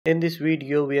In this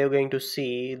video, we are going to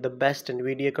see the best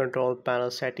NVIDIA Control Panel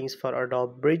settings for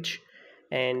Adobe Bridge.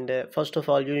 And first of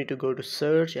all, you need to go to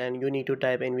search and you need to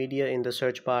type NVIDIA in the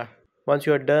search bar. Once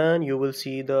you are done, you will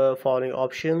see the following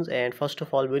options, and first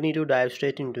of all, we need to dive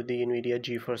straight into the NVIDIA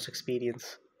GeForce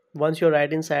experience. Once you're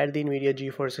right inside the NVIDIA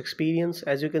GeForce experience,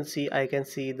 as you can see, I can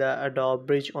see the Adobe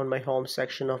Bridge on my home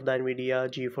section of the NVIDIA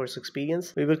GeForce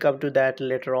experience. We will come to that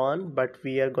later on, but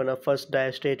we are gonna first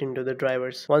dive straight into the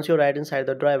drivers. Once you're right inside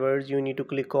the drivers, you need to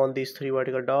click on these three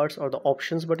vertical dots or the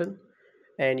options button,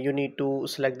 and you need to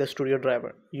select the studio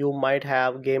driver. You might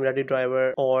have game ready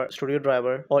driver or studio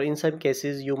driver, or in some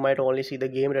cases you might only see the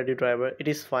game ready driver. It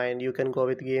is fine, you can go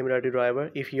with game ready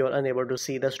driver if you are unable to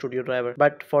see the studio driver,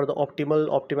 but for the optimal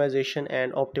optimization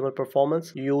and optimal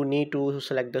performance, you need to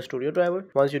select the studio driver.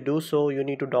 Once you do so, you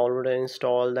need to download and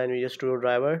install the NVIDIA Studio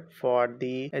driver for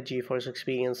the GeForce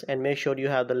experience, and make sure you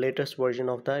have the latest version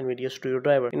of the NVIDIA Studio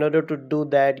driver. In order to do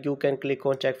that, you can click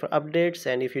on check for updates,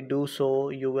 and if you do so,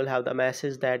 you will have the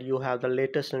message that you have the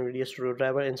latest NVIDIA Studio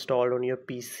driver installed on your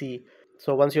PC.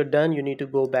 So once you're done, you need to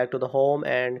go back to the home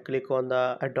and click on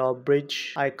the Adobe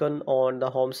Bridge icon on the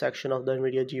home section of the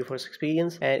NVIDIA GeForce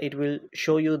experience, and it will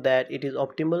show you that it is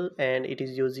optimal and it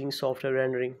is using software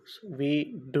rendering. So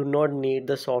we do not need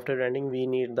the software rendering, we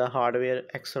need the hardware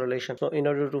acceleration. So in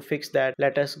order to fix that,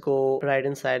 let us go right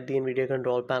inside the NVIDIA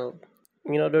control panel.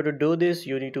 In order to do this,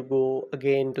 you need to go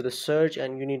again to the search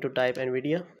and you need to type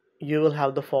NVIDIA. You will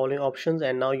have the following options,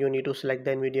 and now you need to select the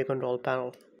NVIDIA control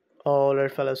panel.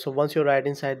 Alright fellas, so once you're right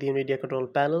inside the NVIDIA control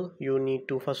panel, you need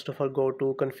to first of all go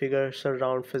to configure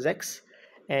surround PhysX,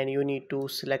 and you need to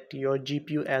select your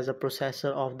GPU as a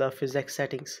processor of the PhysX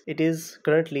settings. It is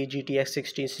currently GTX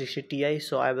 1660 Ti,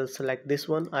 so I will select this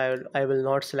one. I will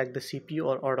not select the CPU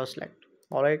or auto select.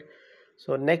 Alright,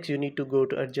 so next you need to go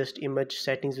to adjust image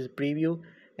settings with preview,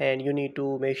 and you need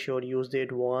to make sure use the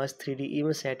advanced 3D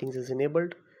image settings is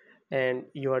enabled, and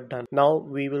you are done. Now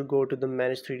we will go to the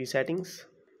manage 3D settings.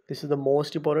 This is the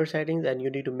most important settings, and you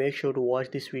need to make sure to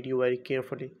watch this video very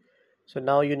carefully. So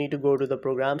now you need to go to the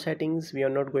program settings. We are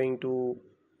not going to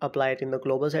apply it in the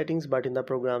global settings, but in the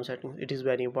program settings it is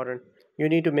very important. You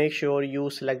need to make sure you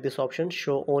select this option,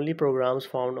 show only programs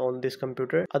found on this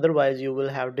computer, otherwise you will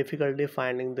have difficulty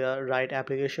finding the right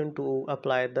application to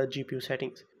apply the GPU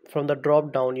settings. From the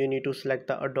drop down, you need to select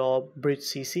the Adobe Bridge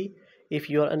CC. If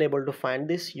you are unable to find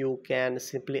this, you can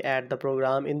simply add the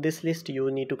program in this list. You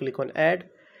need to click on add,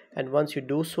 and once you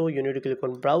do so, you need to click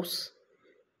on browse,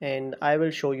 and I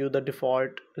will show you the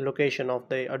default location of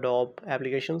the Adobe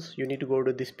applications. You need to go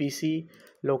to this PC,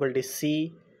 local disk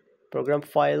C, program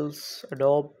files,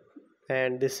 Adobe,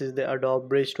 and this is the Adobe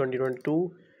Bridge 2022,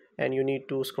 and you need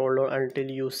to scroll down until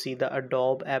you see the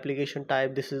Adobe application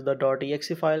type. This is the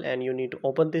 .exe file, and you need to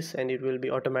open this, and it will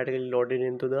be automatically loaded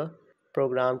into the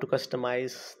program to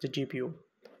customize the GPU.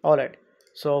 Alright,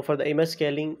 so for the image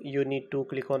scaling, you need to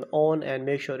click on and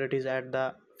make sure it is at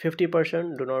the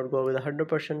 50%. Do not go with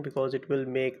 100% because it will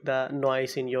make the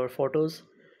noise in your photos,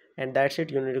 and that's it.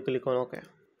 You need to click on OK.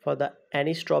 For the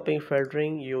anisotropic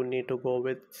filtering, you need to go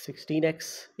with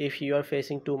 16x. If you are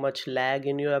facing too much lag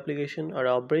in your application or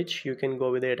Adobe Bridge, you can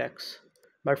go with 8x,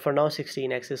 but for now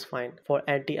 16x is fine. For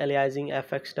anti-aliasing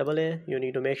FXAA, you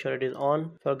need to make sure it is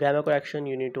on. For gamma correction,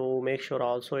 you need to make sure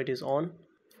also it is on.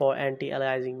 For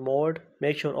anti-aliasing mode,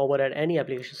 make sure override any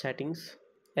application settings,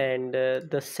 and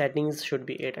the settings should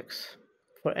be 8x.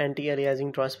 For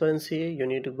anti-aliasing transparency, you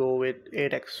need to go with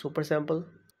 8x super sample.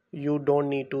 You don't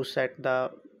need to set the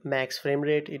max frame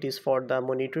rate, it is for the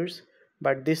monitors,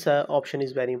 but this option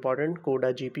is very important.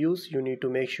 CUDA GPUs, you need to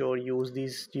make sure use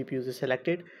these GPUs is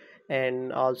selected,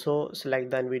 and also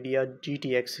select the NVIDIA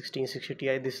GTX 1660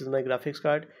 Ti. This is my graphics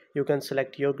card. You can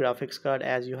select your graphics card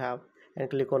as you have and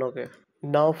click on OK.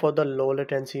 Now for the low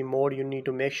latency mode, you need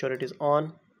to make sure it is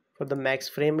on. For the max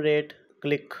frame rate,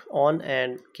 click on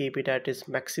and keep it at its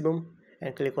maximum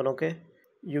and click on OK.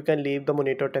 You can leave the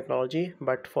monitor technology,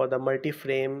 but for the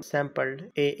multi-frame sampled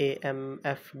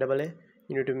AAMFAA,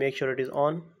 you need to make sure it is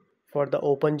on. For the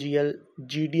OpenGL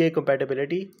GDA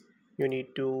compatibility, you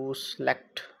need to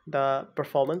select the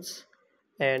performance,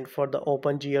 and for the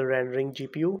OpenGL rendering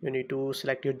GPU, you need to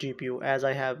select your GPU, as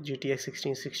I have GTX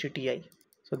 1660 Ti.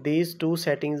 So these two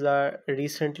settings are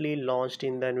recently launched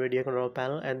in the NVIDIA control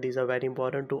panel, and these are very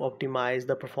important to optimize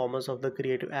the performance of the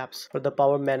creative apps. For the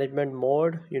power management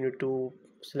mode, you need to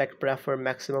select prefer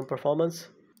maximum performance.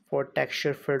 For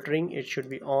texture filtering, it should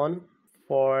be on.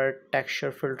 For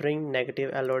texture filtering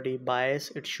negative LOD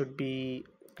bias, it should be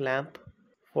clamp.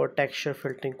 For texture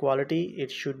filtering quality, it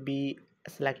should be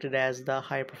selected as the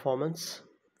high performance.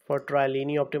 For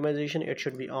trilinear optimization, it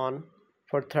should be on.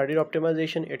 For threaded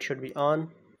optimization, it should be on.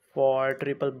 For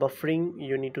triple buffering,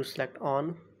 you need to select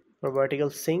on. For vertical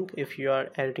sync, if you are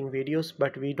editing videos,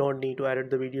 but we don't need to edit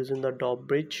the videos in the Adobe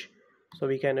Bridge, so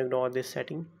we can ignore this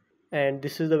setting. And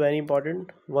this is the very important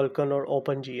Vulkan or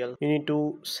OpenGL. You need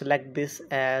to select this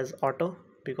as auto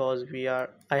because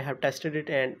I have tested it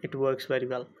and it works very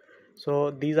well.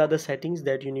 So these are the settings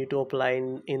that you need to apply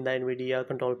in the NVIDIA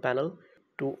control panel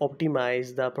to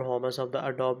optimize the performance of the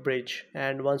Adobe Bridge.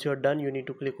 And once you're done, you need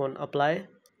to click on apply.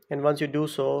 And once you do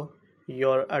so,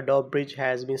 your Adobe Bridge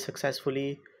has been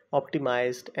successfully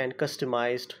optimized and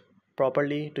customized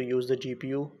properly to use the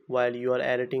GPU while you are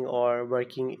editing or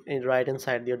working right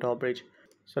inside the Adobe Bridge.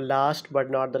 So last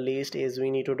but not the least is we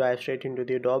need to dive straight into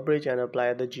the Adobe Bridge and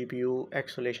apply the GPU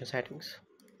acceleration settings.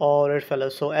 Alright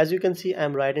fellas, so as you can see,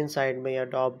 I'm right inside my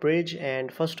Adobe Bridge,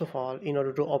 and first of all, in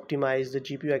order to optimize the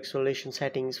GPU acceleration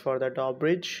settings for the Adobe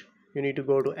Bridge, you need to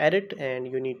go to edit and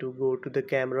you need to go to the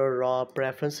camera raw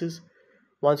preferences.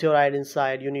 Once you're right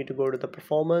inside, you need to go to the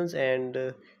performance and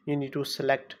you need to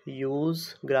select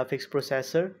use graphics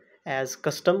processor as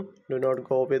custom. Do not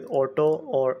go with auto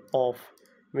or off.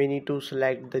 We need to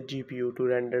select the GPU to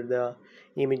render the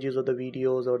images or the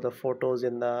videos or the photos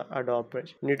in the Adobe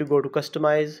Bridge. You need to go to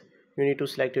customize, you need to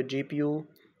select your GPU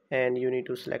and you need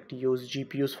to select use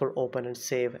GPUs for open and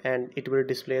save, and it will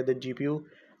display the GPU.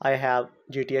 I have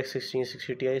GTX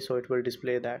 1660 Ti, so it will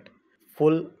display that.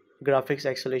 Full graphics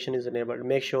acceleration is enabled.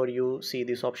 Make sure you see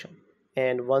this option,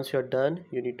 and once you're done,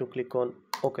 you need to click on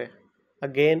OK.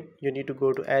 Again, you need to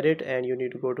go to edit and you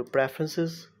need to go to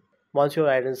preferences. Once you're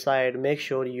right inside, make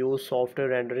sure use software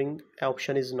rendering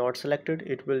option is not selected.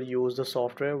 It will use the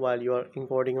software while you are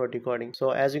encoding or decoding.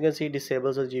 So as you can see, it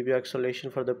disables the GPU acceleration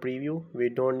for the preview. We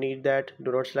don't need that.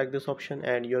 Do not select this option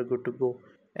and you're good to go.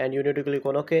 And you need to click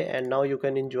on OK, and now you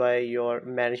can enjoy your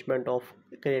management of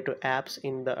creative apps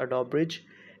in the Adobe Bridge.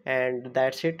 And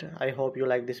that's it. I hope you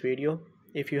like this video.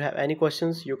 If you have any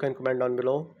questions, you can comment down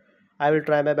below. I will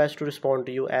try my best to respond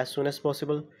to you as soon as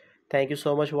possible. Thank you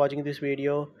so much for watching this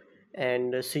video,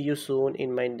 and see you soon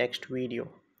in my next video.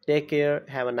 Take care.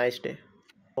 Have a nice day.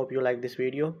 Hope you like this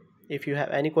video. If you have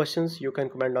any questions, you can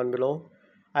comment down below.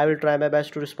 I will try my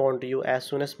best to respond to you as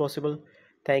soon as possible.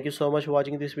 Thank you so much for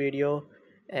watching this video,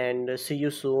 and see you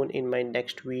soon in my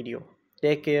next video.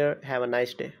 Take care. Have a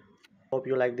nice day. Hope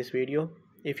you like this video.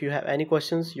 If you have any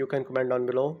questions, you can comment down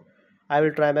below. I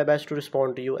will try my best to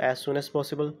respond to you as soon as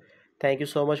possible. Thank you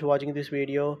so much for watching this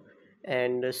video,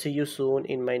 and see you soon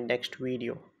in my next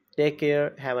video. Take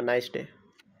care. Have a nice day.